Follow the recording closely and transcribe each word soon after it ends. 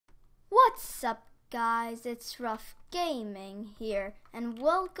What's up, guys? It's Rough Gaming here, and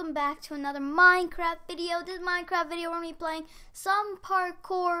welcome back to another Minecraft video. This Minecraft video we're going to be playing some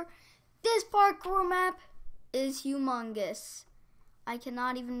parkour. This parkour map is humongous. I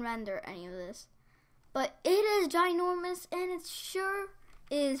cannot even render any of this, but it is ginormous, and it sure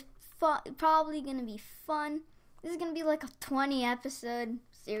is probably going to be fun. This is going to be like a 20 episode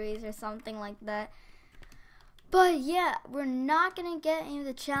series or something like that. But yeah, we're not going to get any of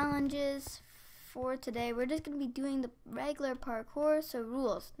the challenges for today. We're just going to be doing the regular parkour. So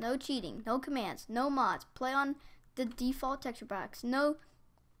rules: no cheating, no commands, no mods, play on the default texture packs, no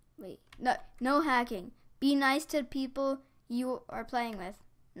hacking, be nice to the people you are playing with,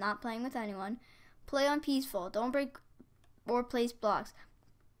 not playing with anyone, play on peaceful, don't break or place blocks.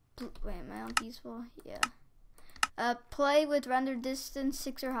 Wait, am I on peaceful? Yeah. Play with render distance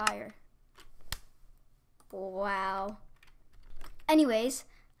 6 or higher. Wow. Anyways,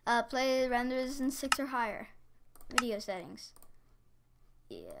 play renders in 6 or higher. Video settings.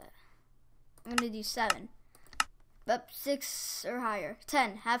 Yeah. I'm gonna do 7. Up 6 or higher.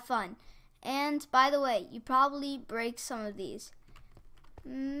 10. Have fun. And by the way, you probably break some of these.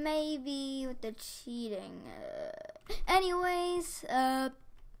 Maybe with the cheating. Anyways,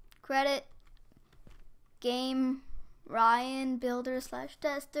 credit Game Ryan Builder /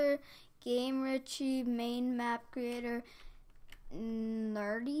 Tester. Game Richie, main map creator,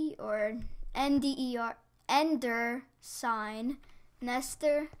 Nerdy or NDER, Ender sign,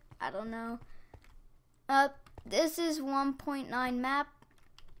 Nestor, I don't know. This is 1.9 map.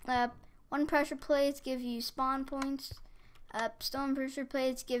 1 pressure plates give you spawn points. Stone pressure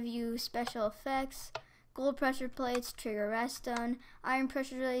plates give you special effects. Gold pressure plates trigger redstone. Iron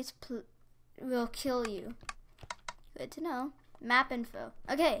pressure plates will kill you. Good to know. Map info.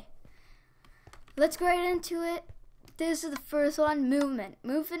 Okay. Let's go right into it. This is the first one, movement.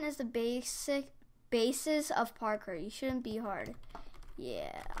 Movement is the basis of parkour. You shouldn't be hard.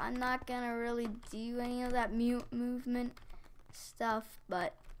 Yeah, I'm not gonna really do any of that movement stuff,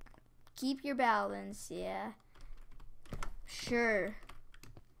 but keep your balance, yeah. Sure.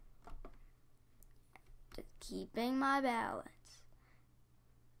 Just keeping my balance.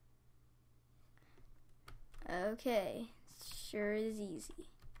 Okay, sure is easy.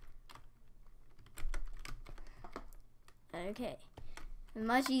 Okay,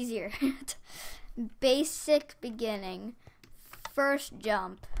 much easier. Basic beginning. First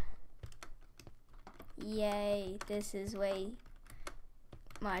jump. Yay, this is way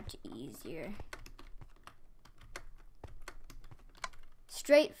much easier.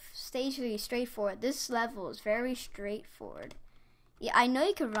 Stage 3, straightforward. This level is very straightforward. Yeah, I know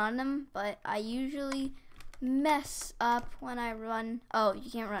you can run them, but I usually mess up when I run. Oh,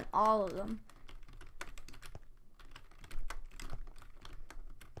 you can't run all of them.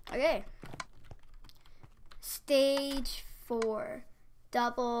 Okay. Stage 4,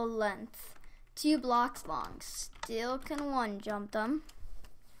 double length, 2 blocks long. Still can one jump them.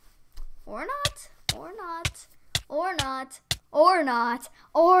 Or not, or not, or not, or not,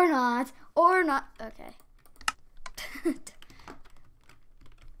 or not, or not. Okay.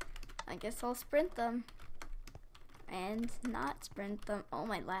 I guess I'll sprint them. And not sprint them. Oh,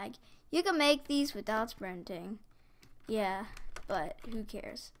 my lag. You can make these without sprinting. Yeah, but who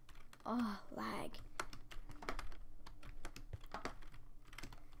cares? Oh, lag.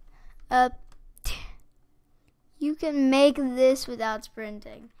 You can make this without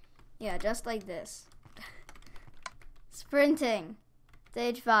sprinting. Yeah, just like this. Sprinting.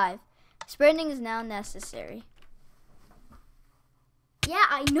 Stage 5. Sprinting is now necessary. Yeah,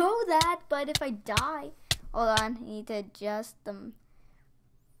 I know that, but if I die... Hold on, I need to adjust them.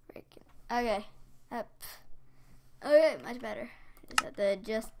 Okay. Okay, much better. Just have to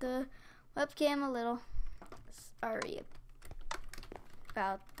adjust the webcam a little. Sorry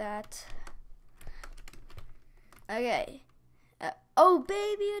about that. Okay. Oh,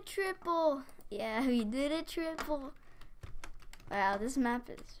 baby, a triple. Yeah, we did a triple. Wow, this map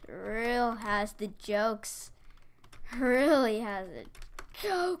has the jokes. Really has the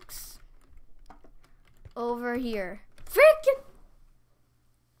jokes. Over here. Freaking.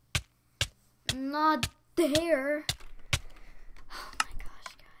 Not there. Oh my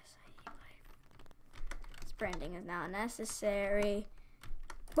gosh, guys, I hate life. Sprinting is now necessary.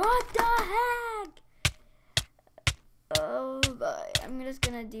 What the heck? Oh boy, I'm just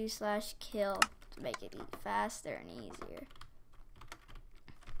gonna do /kill to make it faster and easier.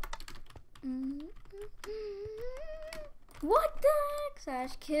 What the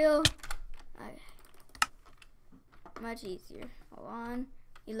heck? /kill. Okay. Much easier. Hold on.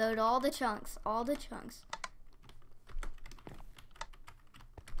 You load all the chunks.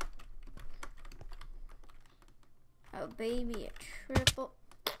 Oh baby, a triple.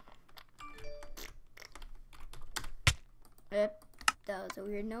 Yep, that was a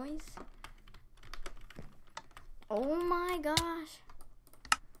weird noise. Oh my gosh.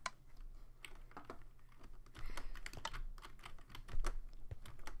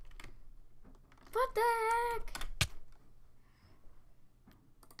 What the heck?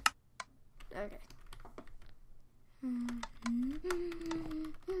 Okay.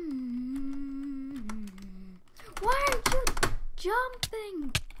 Why aren't you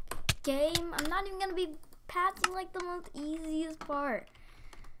jumping? Game, I'm not even gonna be passing like the most easiest part.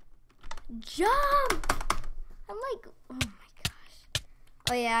 Jump! I'm like, oh my gosh.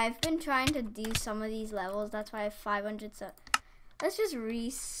 Oh yeah, I've been trying to do some of these levels. That's why I have 500 subs. Let's just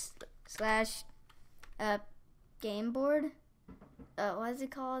slash game board. What is it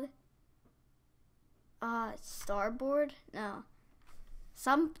called? Starboard? No.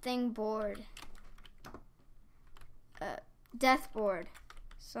 Something board. Death board.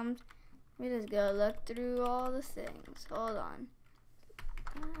 We just gotta look through all the things. Hold on.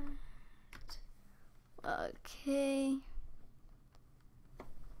 Okay.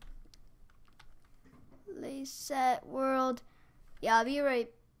 Play set world. Yeah, I'll be right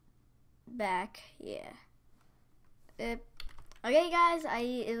back. Yeah. Okay, guys.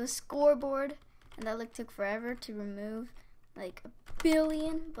 It was scoreboard, and that took forever to remove, like 1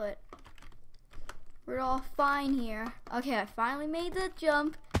 billion, but we're all fine here. Okay, I finally made the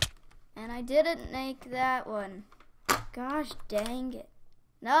jump, and I didn't make that one. Gosh dang it.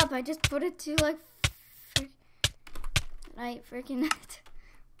 Nope, I just put it to like freaking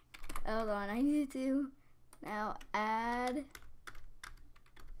hold on, I need to now add.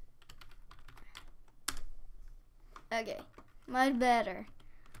 Okay, much better.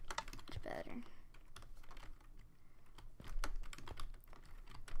 Much better.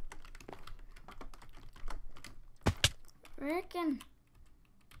 Frickin'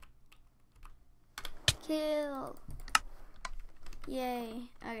 kill. Yay.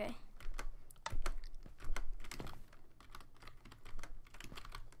 Okay.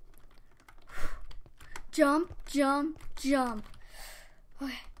 Jump, jump, jump.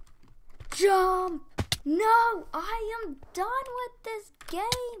 Okay. Jump. No, I am done with this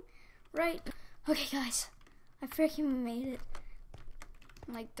game. Right. Okay, guys. I freaking made it.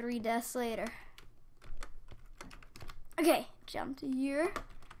 Like 3 deaths later. Okay, jump to here.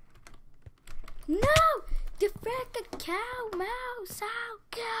 No! The frickin' cow, mouse, sow,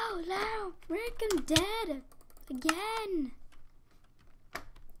 cow, loud, frickin' dead again.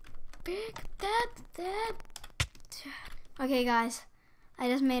 Big dead. Okay, guys, I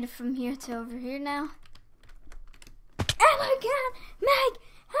just made it from here to over here now. And I can't make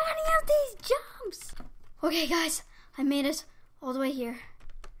any of these jumps. Okay, guys, I made it all the way here.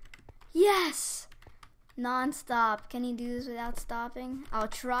 Yes! Non-stop. Can you do this without stopping? I'll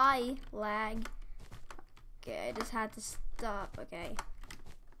try. Lag. Okay, I just had to stop. Okay.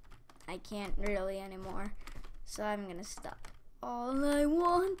 I can't really anymore. So I'm gonna stop. All I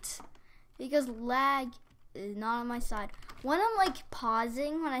want. Because lag is not on my side. When I'm like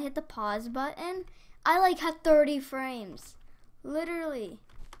pausing, when I hit the pause button, I like have 30 frames. Literally.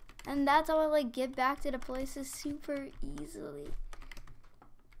 And that's how I like get back to the places super easily.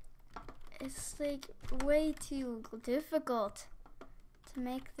 It's like way too difficult to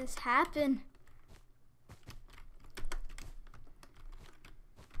make this happen.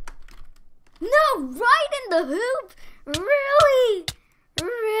 No, right in the hoop. Really?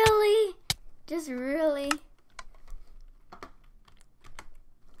 Really? Just really?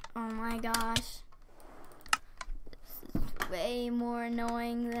 Oh my gosh. This is way more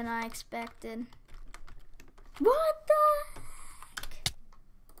annoying than I expected. What the heck?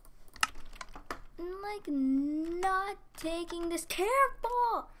 I'm like not taking this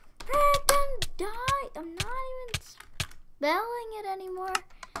careful. Freaking die. I'm not even spelling it anymore.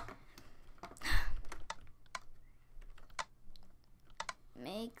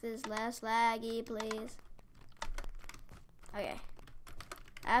 Make this less laggy, please. Okay.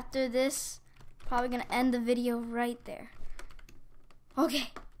 After this, probably gonna end the video right there.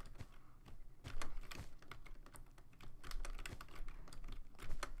 Okay.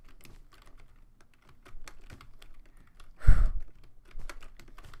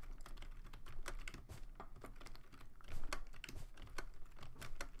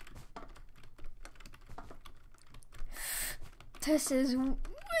 This is way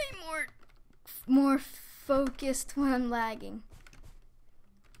more focused when I'm lagging.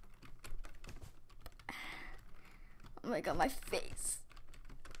 Oh my god, my face.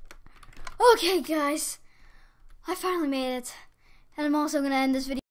 Okay, guys. I finally made it. And I'm also going to end this video.